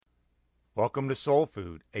Welcome to Soul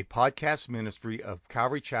Food, a podcast ministry of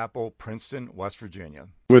Calvary Chapel, Princeton, West Virginia.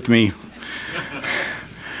 With me,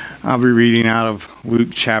 I'll be reading out of Luke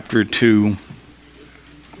chapter 2.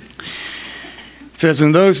 It says,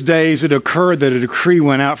 "In those days it occurred that a decree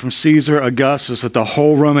went out from Caesar Augustus that the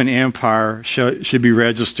whole Roman Empire should be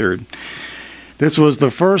registered. This was the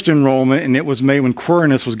first enrollment, and it was made when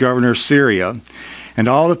Quirinius was governor of Syria. And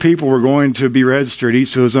all the people were going to be registered,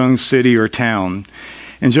 each to his own city or town.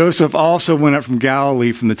 And Joseph also went up from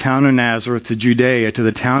Galilee, from the town of Nazareth to Judea, to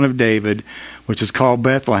the town of David, which is called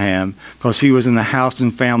Bethlehem, because he was in the house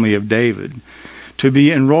and family of David, to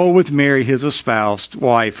be enrolled with Mary, his espoused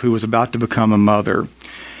wife, who was about to become a mother.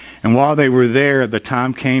 And while they were there, the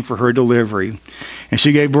time came for her delivery. And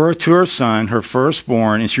she gave birth to her son, her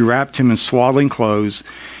firstborn, and she wrapped him in swaddling clothes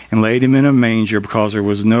and laid him in a manger, because there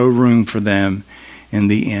was no room for them in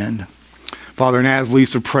the inn." Father, and as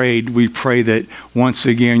Lisa prayed, we pray that once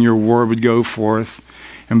again your word would go forth,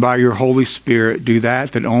 and by your Holy Spirit do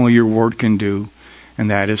that only your word can do,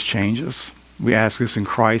 and that is change us. We ask this in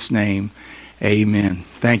Christ's name. Amen.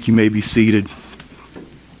 Thank you. You may be seated.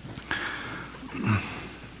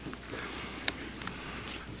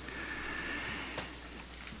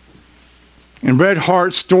 In Bret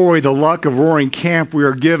Harte's story, The Luck of Roaring Camp, we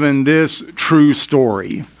are given this true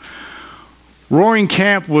story. Roaring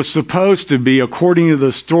Camp was supposed to be, according to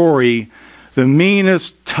the story, the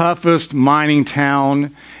meanest, toughest mining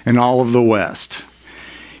town in all of the West.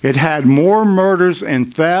 It had more murders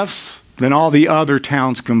and thefts than all the other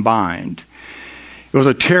towns combined. It was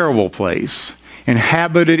a terrible place,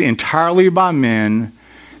 inhabited entirely by men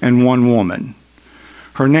and one woman.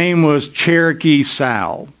 Her name was Cherokee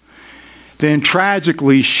Sal. Then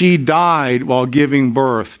tragically, she died while giving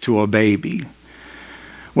birth to a baby.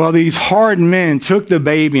 Well, these hard men took the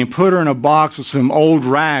baby and put her in a box with some old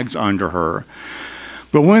rags under her.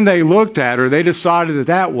 But when they looked at her, they decided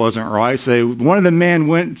that wasn't right. So one of the men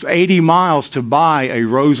went 80 miles to buy a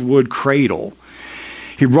rosewood cradle.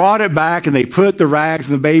 He brought it back, and they put the rags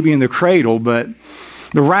and the baby in the cradle, but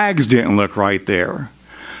the rags didn't look right there.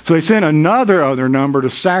 So they sent another number to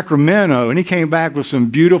Sacramento, and he came back with some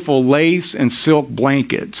beautiful lace and silk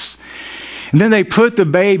blankets. And then they put the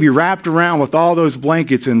baby wrapped around with all those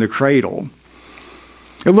blankets in the cradle.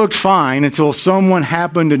 It looked fine until someone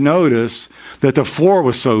happened to notice that the floor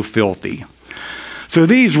was so filthy. So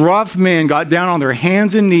these rough men got down on their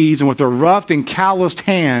hands and knees, and with their roughed and calloused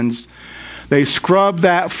hands, they scrubbed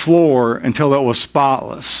that floor until it was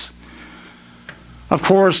spotless. Of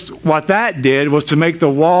course, what that did was to make the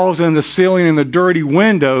walls and the ceiling and the dirty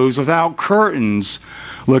windows without curtains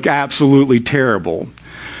look absolutely terrible.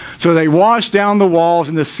 So they washed down the walls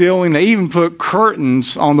and the ceiling. They even put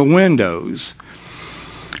curtains on the windows.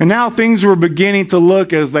 And now things were beginning to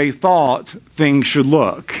look as they thought things should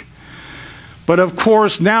look. But of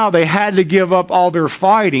course, now they had to give up all their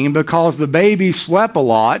fighting, because the baby slept a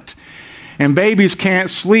lot, and babies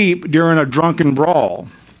can't sleep during a drunken brawl.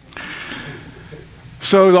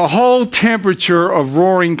 So the whole temperature of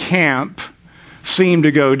Roaring Camp seemed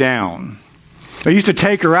to go down. They used to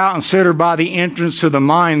take her out and set her by the entrance to the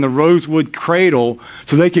mine, the rosewood cradle,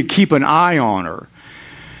 so they could keep an eye on her.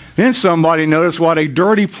 Then somebody noticed what a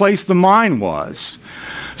dirty place the mine was.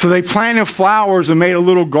 So they planted flowers and made a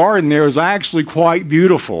little garden there. It was actually quite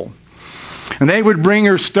beautiful. And they would bring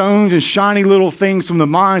her stones and shiny little things from the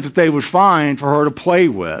mines that they would find for her to play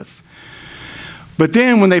with. But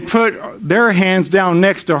then when they put their hands down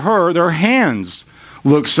next to her, their hands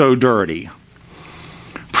looked so dirty.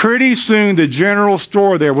 Pretty soon the general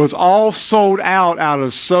store there was all sold out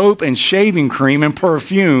of soap and shaving cream and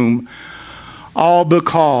perfume, all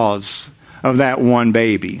because of that one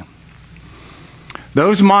baby.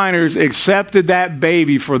 Those miners accepted that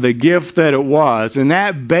baby for the gift that it was, and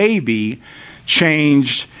that baby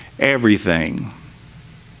changed everything.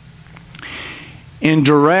 In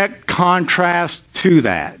direct contrast to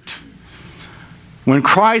that, when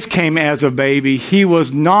Christ came as a baby, he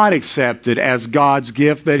was not accepted as God's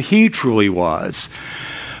gift that he truly was.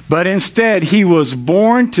 But instead, he was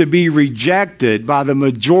born to be rejected by the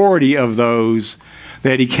majority of those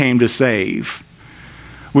that he came to save.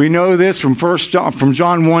 We know this from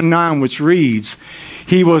John 1:9, which reads,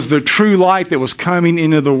 "He was the true light that was coming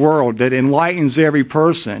into the world, that enlightens every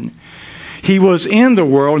person. He was in the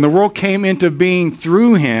world, and the world came into being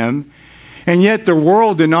through him, and yet the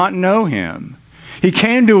world did not know him. He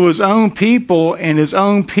came to his own people, and his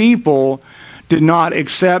own people did not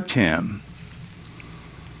accept him."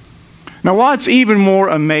 Now, what's even more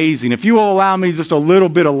amazing, if you will allow me just a little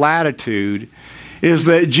bit of latitude, is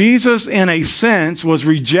that Jesus, in a sense, was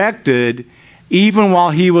rejected even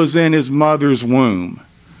while he was in his mother's womb.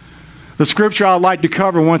 The scripture I'd like to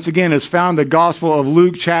cover once again is found in the Gospel of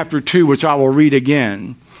Luke chapter 2, which I will read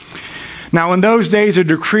again. Now in those days a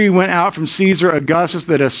decree went out from Caesar Augustus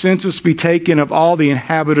that a census be taken of all the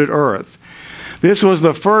inhabited earth. This was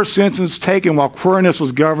the first census taken while Quirinius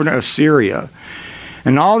was governor of Syria.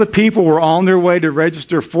 And all the people were on their way to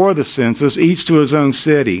register for the census, each to his own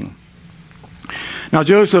city. Now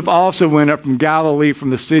Joseph also went up from Galilee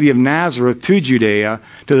from the city of Nazareth to Judea,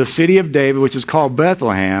 to the city of David, which is called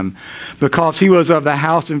Bethlehem, because he was of the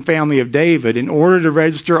house and family of David, in order to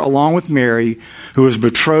register along with Mary, who was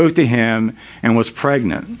betrothed to him and was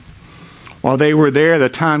pregnant. While they were there, the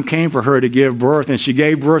time came for her to give birth, and she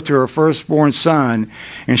gave birth to her firstborn son,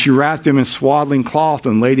 and she wrapped him in swaddling cloth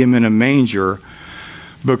and laid him in a manger,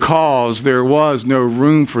 because there was no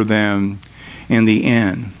room for them in the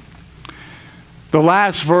inn. The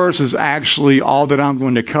last verse is actually all that I'm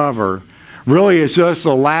going to cover. Really, it's just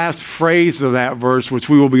the last phrase of that verse, which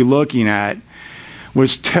we will be looking at,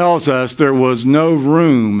 which tells us there was no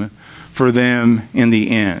room for them in the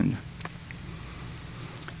inn.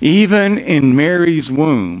 Even in Mary's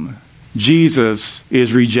womb, Jesus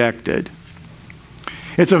is rejected.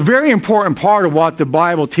 It's a very important part of what the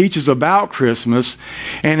Bible teaches about Christmas,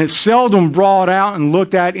 and it's seldom brought out and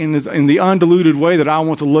looked at in the undiluted way that I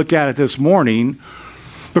want to look at it this morning,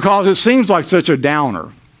 because it seems like such a downer,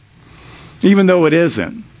 even though it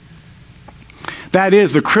isn't. That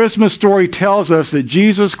is, the Christmas story tells us that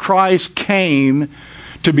Jesus Christ came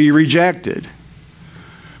to be rejected.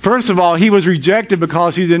 First of all, he was rejected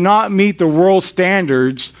because he did not meet the world's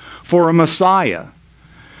standards for a Messiah.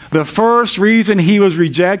 The first reason he was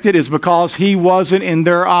rejected is because he wasn't, in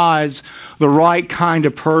their eyes, the right kind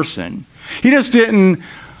of person. He just didn't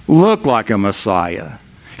look like a Messiah.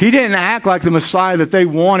 He didn't act like the Messiah that they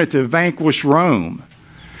wanted to vanquish Rome.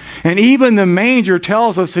 And even the manger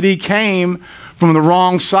tells us that he came from the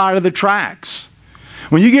wrong side of the tracks.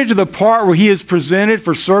 When you get to the part where he is presented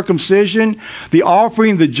for circumcision, the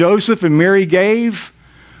offering that Joseph and Mary gave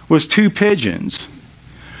was 2 pigeons.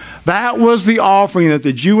 That was the offering that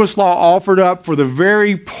the Jewish law offered up for the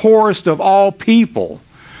very poorest of all people,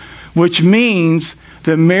 which means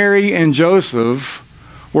that Mary and Joseph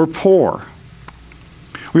were poor.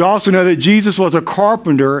 We also know that Jesus was a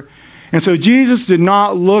carpenter, and so Jesus did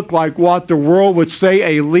not look like what the world would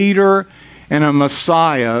say a leader and a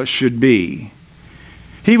Messiah should be.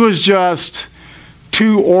 He was just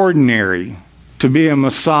too ordinary to be a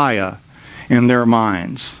Messiah in their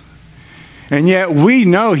minds. And yet we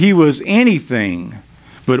know he was anything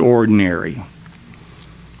but ordinary.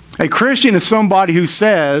 A Christian is somebody who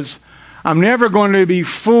says, I'm never going to be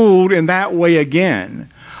fooled in that way again.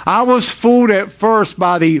 I was fooled at first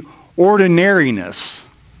by the ordinariness.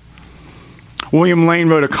 William Lane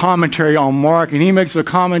wrote a commentary on Mark, and he makes a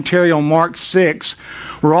commentary on Mark 6,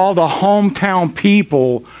 where all the hometown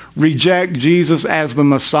people reject Jesus as the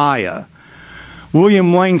Messiah.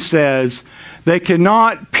 William Lane says, they could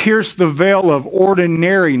not pierce the veil of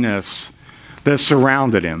ordinariness that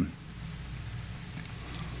surrounded him.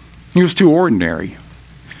 He was too ordinary.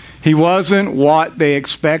 He wasn't what they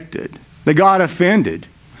expected. They got offended.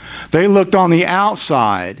 They looked on the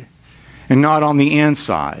outside and not on the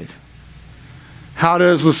inside. How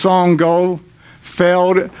does the song go?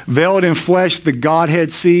 Veiled in flesh the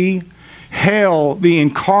Godhead see. Hail the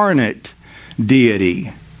incarnate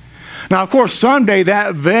deity. Now, of course, someday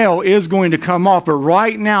that veil is going to come off, but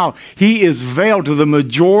right now he is veiled to the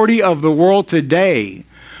majority of the world today,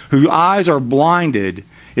 whose eyes are blinded,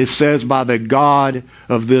 it says, by the God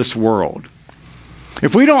of this world.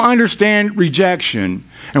 If we don't understand rejection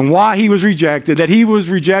and why he was rejected, that he was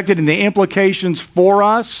rejected and the implications for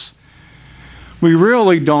us, we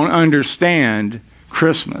really don't understand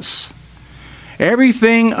Christmas.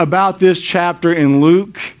 Everything about this chapter in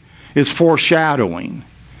Luke is foreshadowing.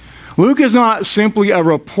 Luke is not simply a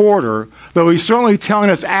reporter, though he's certainly telling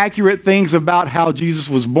us accurate things about how Jesus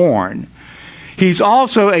was born. He's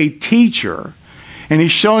also a teacher, and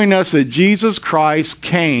he's showing us that Jesus Christ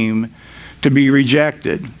came to be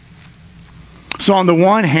rejected. So on the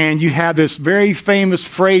one hand, you have this very famous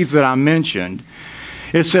phrase that I mentioned.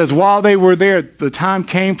 It says, while they were there, the time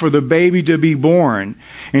came for the baby to be born,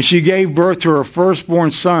 and she gave birth to her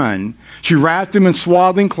firstborn son. She wrapped him in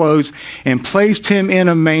swaddling clothes and placed him in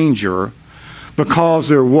a manger because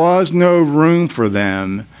there was no room for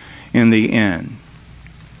them in the inn.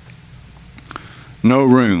 No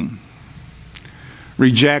room.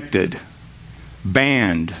 Rejected.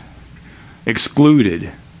 Banned.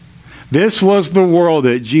 Excluded. This was the world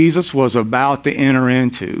that Jesus was about to enter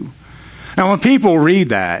into. Now, when people read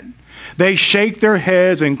that, They shake their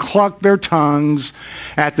heads and cluck their tongues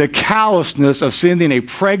at the callousness of sending a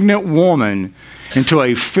pregnant woman into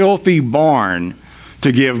a filthy barn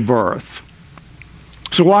to give birth.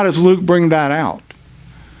 So why does Luke bring that out?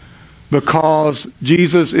 Because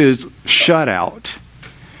Jesus is shut out.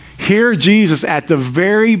 Here Jesus at the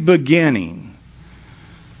very beginning,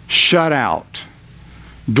 shut out.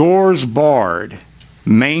 Doors barred,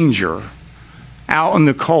 manger, out in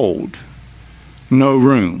the cold, no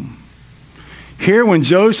room. Here when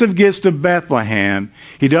Joseph gets to Bethlehem,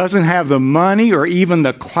 he doesn't have the money or even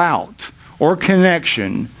the clout or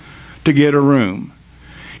connection to get a room.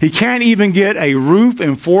 He can't even get a roof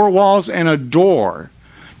and four walls and a door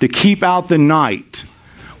to keep out the night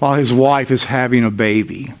while his wife is having a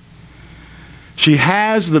baby. She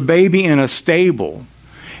has the baby in a stable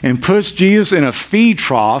and puts Jesus in a feed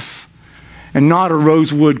trough and not a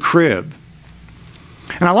rosewood crib.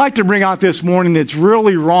 And I'd like to bring out this morning that it's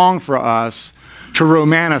really wrong for us to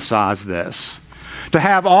romanticize this. To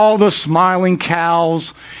have all the smiling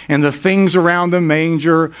cows and the things around the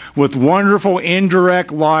manger with wonderful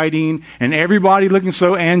indirect lighting and everybody looking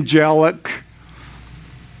so angelic.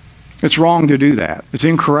 It's wrong to do that. It's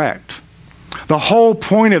incorrect. The whole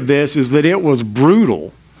point of this is that it was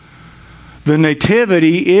brutal. The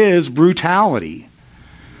nativity is brutality.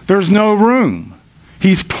 There's no room.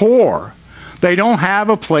 He's poor. They don't have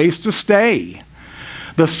a place to stay.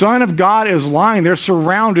 The Son of God is lying there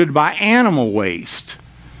surrounded by animal waste.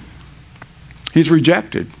 He's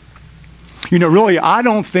rejected. Really, I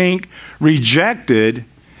don't think rejected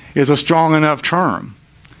is a strong enough term.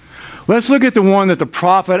 Let's look at the one that the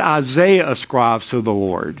prophet Isaiah ascribes to the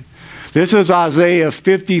Lord. This is Isaiah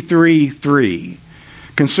 53:3.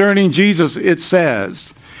 Concerning Jesus, it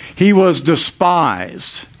says, "He was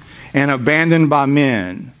despised and abandoned by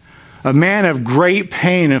men, a man of great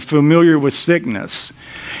pain and familiar with sickness.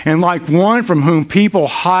 And like one from whom people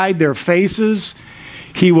hide their faces,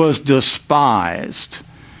 he was despised,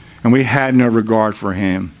 and we had no regard for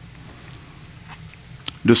him."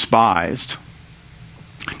 Despised.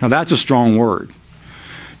 Now that's a strong word.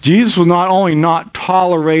 Jesus was not only not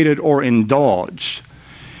tolerated or indulged,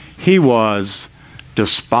 he was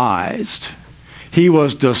despised. He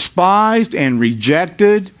was despised and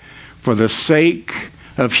rejected for the sake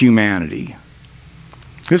of humanity.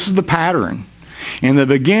 This is the pattern. In the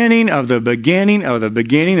beginning of the beginning of the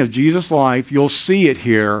beginning of Jesus' life, you'll see it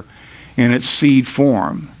here in its seed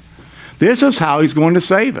form. This is how he's going to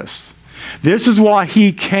save us. This is what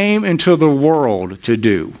he came into the world to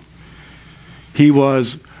do. He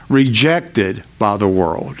was rejected by the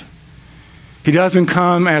world. He doesn't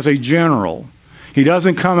come as a general. He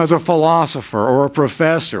doesn't come as a philosopher or a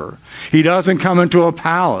professor. He doesn't come into a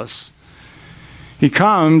palace. He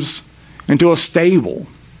comes into a stable.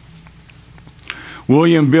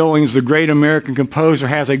 William Billings, the great American composer,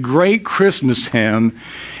 has a great Christmas hymn,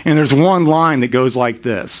 and there's one line that goes like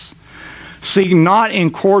this: "Seek not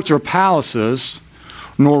in courts or palaces,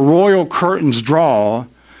 nor royal curtains draw,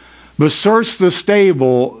 but search the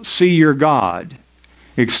stable, see your God,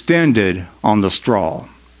 extended on the straw."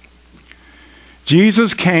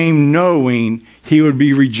 Jesus came knowing he would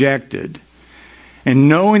be rejected, and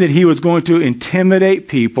knowing that he was going to intimidate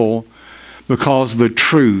people because the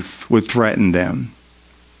truth would threaten them.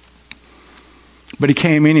 But he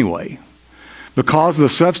came anyway, because of the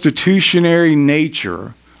substitutionary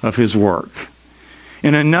nature of his work.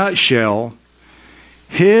 In a nutshell,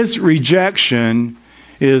 his rejection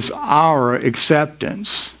is our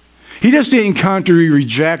acceptance. He just didn't come to be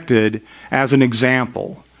rejected as an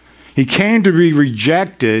example. He came to be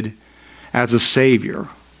rejected as a Savior.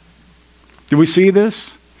 Do we see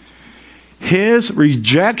this? His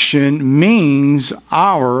rejection means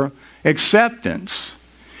our acceptance.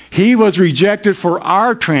 He was rejected for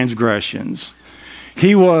our transgressions.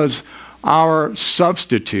 He was our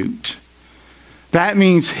substitute. That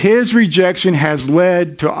means his rejection has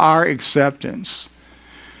led to our acceptance.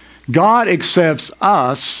 God accepts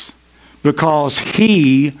us because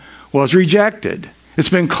he was rejected. It's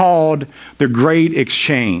been called the Great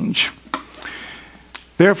Exchange.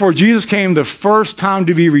 Therefore, Jesus came the first time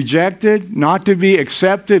to be rejected, not to be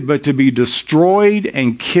accepted, but to be destroyed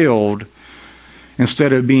and killed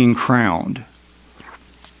instead of being crowned.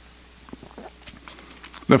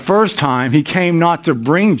 The first time, he came not to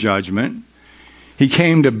bring judgment, he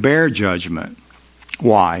came to bear judgment.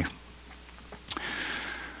 Why?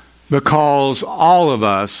 Because all of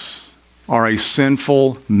us are a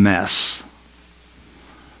sinful mess.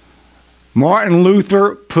 Martin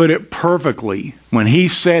Luther put it perfectly when he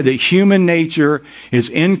said that human nature is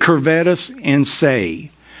incurvatus in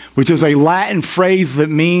se, which is a Latin phrase that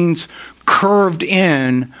means curved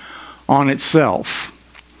in on itself.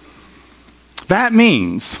 That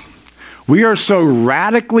means we are so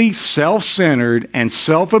radically self-centered and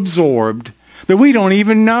self-absorbed that we don't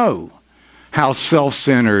even know how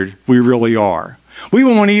self-centered we really are. We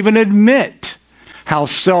won't even admit how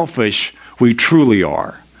selfish we truly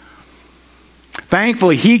are.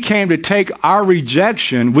 Thankfully, He came to take our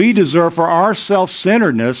rejection we deserve for our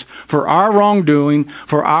self-centeredness, for our wrongdoing,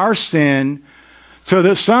 for our sin, so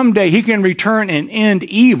that someday He can return and end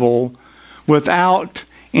evil without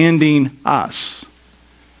ending us.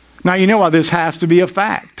 Now you know why this has to be a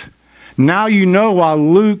fact. Now you know why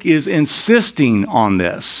Luke is insisting on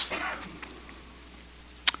this.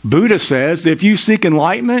 Buddha says if you seek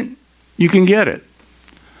enlightenment, you can get it.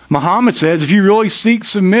 Muhammad says if you really seek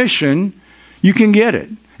submission, you can get it.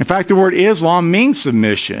 In fact, the word Islam means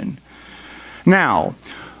submission. Now,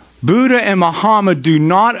 Buddha and Muhammad do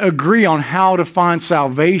not agree on how to find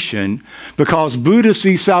salvation because Buddha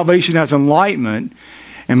sees salvation as enlightenment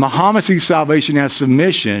and Muhammad sees salvation as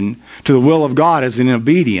submission to the will of God as in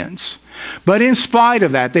obedience. But in spite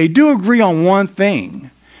of that, they do agree on one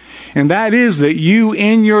thing, and that is that you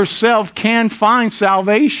in yourself can find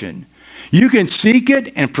salvation. You can seek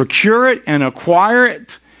it and procure it and acquire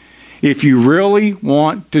it if you really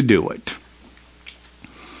want to do it.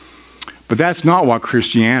 But that's not what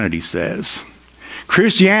Christianity says.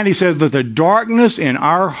 Christianity says that the darkness in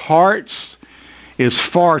our hearts is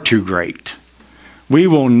far too great. We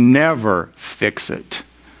will never fix it.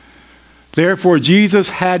 Therefore, Jesus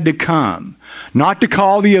had to come, not to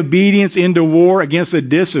call the obedience into war against the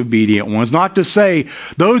disobedient ones, not to say,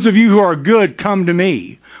 those of you who are good, come to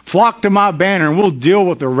me. Flock to my banner and we'll deal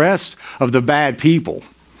with the rest of the bad people.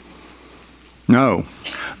 No,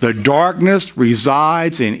 the darkness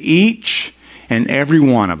resides in each and every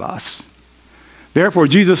one of us. Therefore,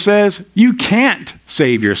 Jesus says, you can't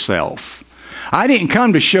save yourself. I didn't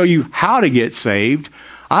come to show you how to get saved.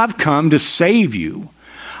 I've come to save you.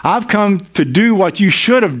 I've come to do what you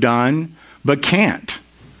should have done, but can't.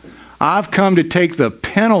 I've come to take the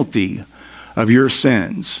penalty of your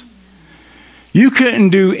sins. You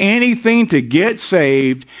couldn't do anything to get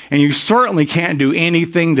saved, and you certainly can't do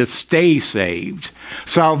anything to stay saved.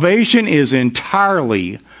 Salvation is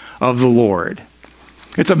entirely of the Lord.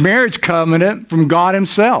 It's a marriage covenant from God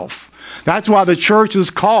Himself. That's why the church is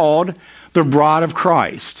called the bride of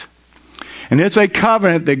Christ. And it's a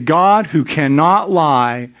covenant that God, who cannot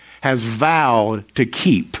lie, has vowed to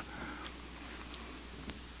keep.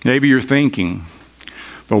 Maybe you're thinking,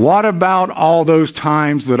 but what about all those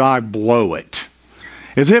times that I blow it?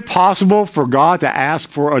 Is it possible for God to ask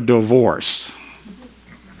for a divorce?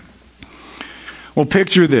 Well,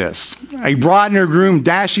 picture this. A bride and her groom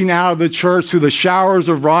dashing out of the church through the showers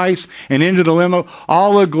of rice and into the limo,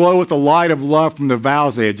 all aglow with the light of love from the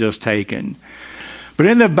vows they had just taken. But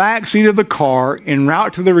in the back seat of the car, en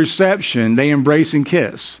route to the reception, they embrace and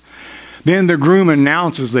kiss. Then the groom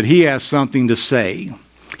announces that he has something to say.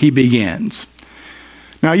 He begins.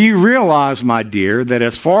 Now you realize, my dear, that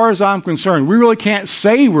as far as I'm concerned, we really can't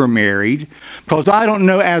say we're married because I don't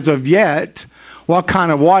know as of yet what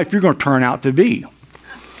kind of wife you're going to turn out to be.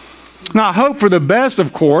 Now I hope for the best,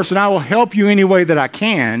 of course, and I will help you any way that I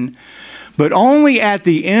can, but only at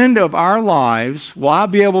the end of our lives will I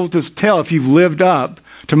be able to tell if you've lived up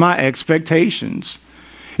to my expectations.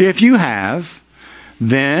 If you have,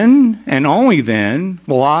 then and only then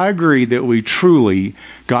will I agree that we truly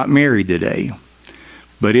got married today.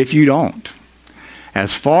 But if you don't,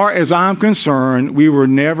 as far as I'm concerned, we were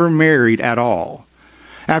never married at all.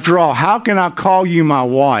 After all, how can I call you my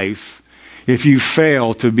wife if you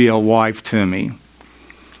fail to be a wife to me?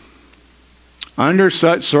 Under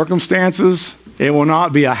such circumstances, it will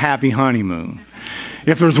not be a happy honeymoon,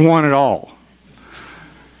 if there's one at all.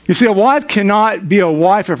 You see, a wife cannot be a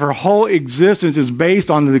wife if her whole existence is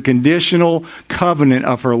based on the conditional covenant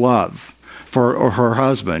of her love for her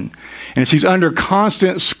husband. And she's under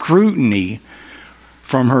constant scrutiny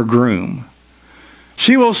from her groom.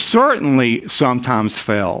 She will certainly sometimes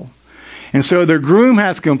fail. And so the groom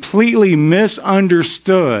has completely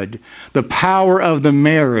misunderstood the power of the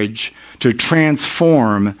marriage to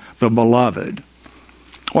transform the beloved.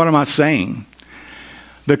 What am I saying?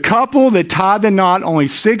 The couple that tied the knot only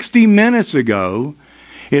 60 minutes ago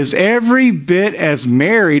is every bit as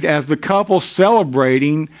married as the couple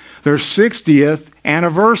celebrating their 60th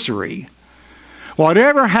anniversary.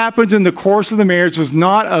 Whatever happens in the course of the marriage does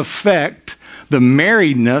not affect the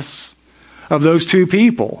marriedness of those two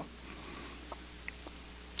people.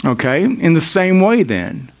 Okay? In the same way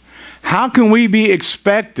then, how can we be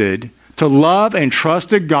expected to love and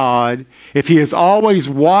trust a God if He is always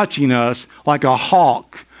watching us like a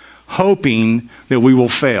hawk, hoping that we will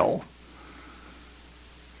fail?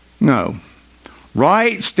 No.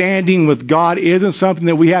 Right standing with God isn't something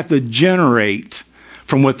that we have to generate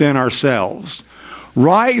from within ourselves.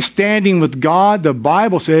 Right standing with God, the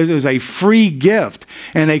Bible says, is a free gift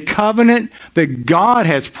and a covenant that God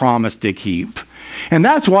has promised to keep. And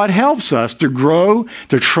that's what helps us to grow,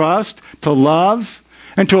 to trust, to love,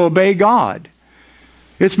 and to obey God.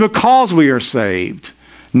 It's because we are saved,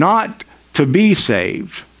 not to be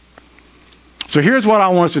saved. So here's what I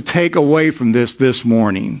want us to take away from this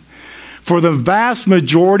morning. For the vast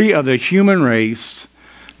majority of the human race,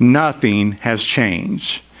 nothing has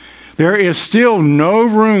changed. There is still no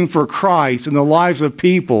room for Christ in the lives of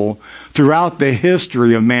people throughout the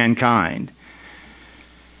history of mankind.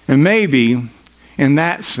 And maybe, in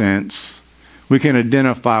that sense, we can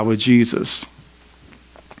identify with Jesus.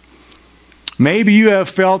 Maybe you have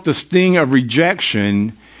felt the sting of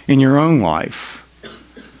rejection in your own life.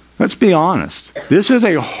 Let's be honest. This is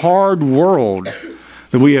a hard world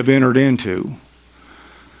that we have entered into.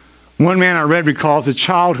 One man I read recalls the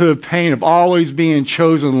childhood pain of always being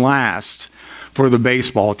chosen last for the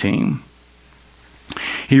baseball team.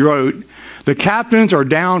 He wrote, "The captains are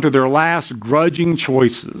down to their last grudging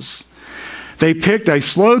choices. They picked a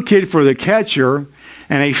slow kid for the catcher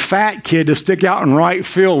and a fat kid to stick out in right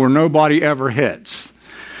field where nobody ever hits.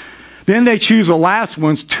 Then they choose the last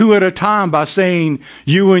ones 2 at a time by saying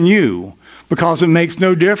you and you, because it makes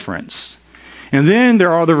no difference. And then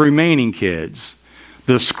there are the remaining kids,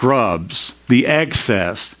 the scrubs, the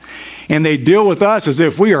excess. And they deal with us as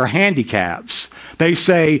if we are handicaps. They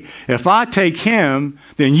say, if I take him,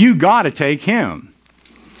 then you got to take him.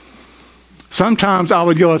 Sometimes I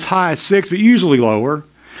would go as high as 6, but usually lower.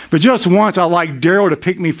 But just once I like Daryl to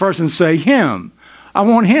pick me first and say, him. I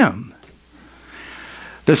want him.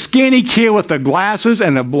 The skinny kid with the glasses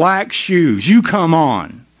and the black shoes. You come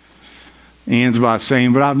on." He ends by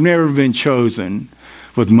saying, "But I've never been chosen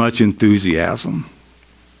with much enthusiasm."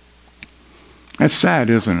 That's sad,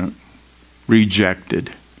 isn't it?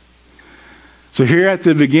 Rejected. So here at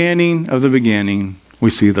the beginning of the beginning, we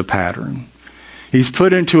see the pattern. He's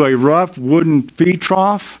put into a rough wooden feed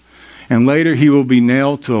trough, and later he will be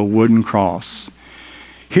nailed to a wooden cross.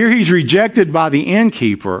 Here he's rejected by the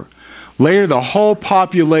innkeeper. Later the whole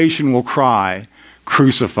population will cry,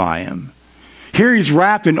 "Crucify him." Here he's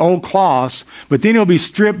wrapped in old cloths, but then he'll be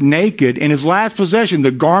stripped naked, and his last possession,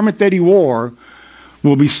 the garment that he wore,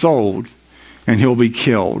 will be sold, and he'll be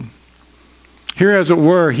killed. Here, as it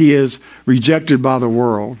were, he is rejected by the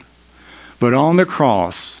world. But on the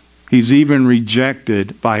cross, he's even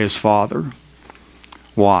rejected by his Father.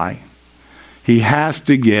 Why? He has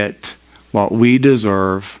to get what we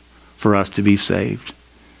deserve for us to be saved.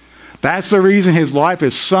 That's the reason his life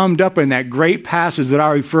is summed up in that great passage that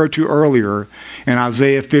I referred to earlier in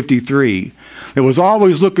Isaiah 53. It was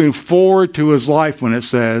always looking forward to his life when it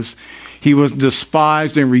says, he was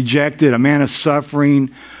despised and rejected, a man of suffering,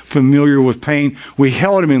 familiar with pain. We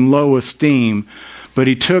held him in low esteem, but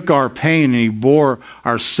he took our pain and he bore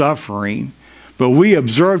our suffering. But we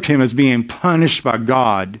observed him as being punished by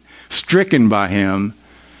God, stricken by him,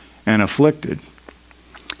 and afflicted.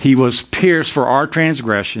 He was pierced for our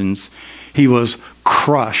transgressions. He was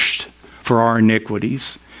crushed for our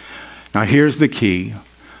iniquities. Now here's the key.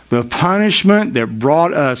 The punishment that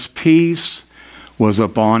brought us peace was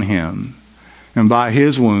upon him. And by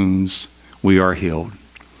his wounds we are healed.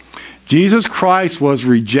 Jesus Christ was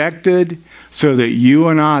rejected so that you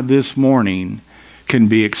and I this morning can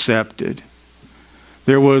be accepted.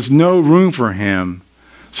 There was no room for him,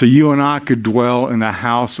 so you and I could dwell in the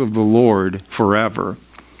house of the Lord forever.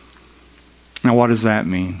 Now, what does that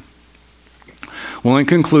mean? Well, in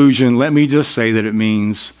conclusion, let me just say that it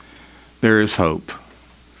means there is hope.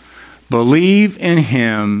 Believe in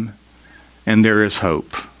him, and there is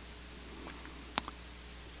hope.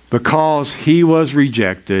 Because he was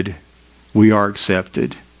rejected, we are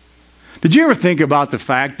accepted. Did you ever think about the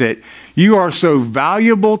fact that you are so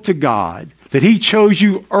valuable to God that he chose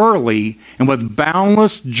you early and with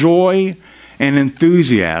boundless joy and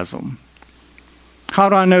enthusiasm? How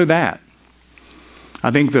do I know that? I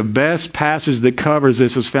think the best passage that covers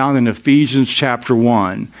this is found in Ephesians chapter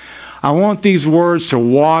 1. I want these words to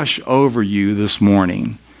wash over you this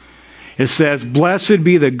morning. It says, "Blessed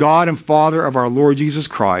be the God and Father of our Lord Jesus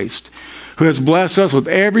Christ, who has blessed us with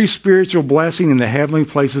every spiritual blessing in the heavenly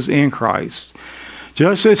places in Christ,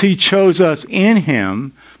 just as he chose us in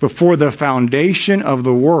him before the foundation of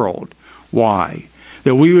the world." Why?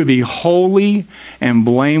 That we would be holy and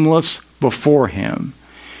blameless before him.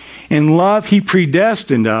 In love, he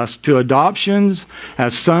predestined us to adoptions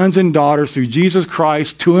as sons and daughters through Jesus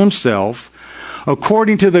Christ to himself,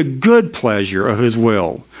 according to the good pleasure of his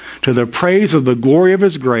will, to the praise of the glory of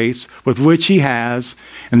his grace, with which he has,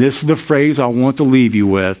 and this is the phrase I want to leave you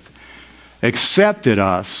with, accepted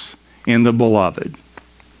us in the beloved.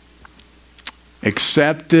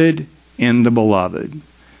 Accepted in the beloved.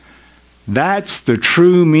 That's the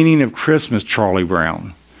true meaning of Christmas, Charlie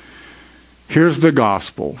Brown. Here's the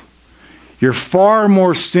gospel. You're far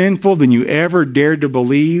more sinful than you ever dared to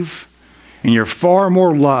believe, and you're far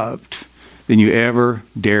more loved than you ever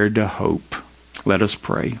dared to hope. Let us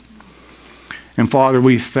pray. And Father,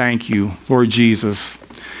 we thank you, Lord Jesus,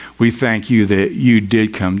 we thank you that you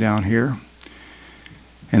did come down here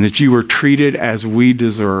and that you were treated as we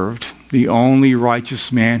deserved. The only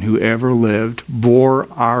righteous man who ever lived bore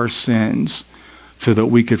our sins so that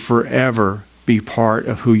we could forever be part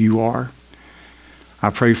of who you are. I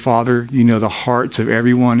pray, Father, you know the hearts of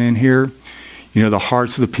everyone in here. You know the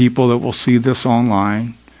hearts of the people that will see this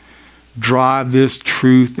online. Drive this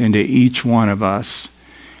truth into each one of us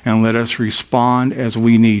and let us respond as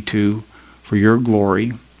we need to for your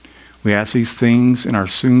glory. We ask these things in our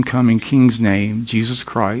soon coming King's name, Jesus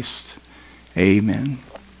Christ. Amen.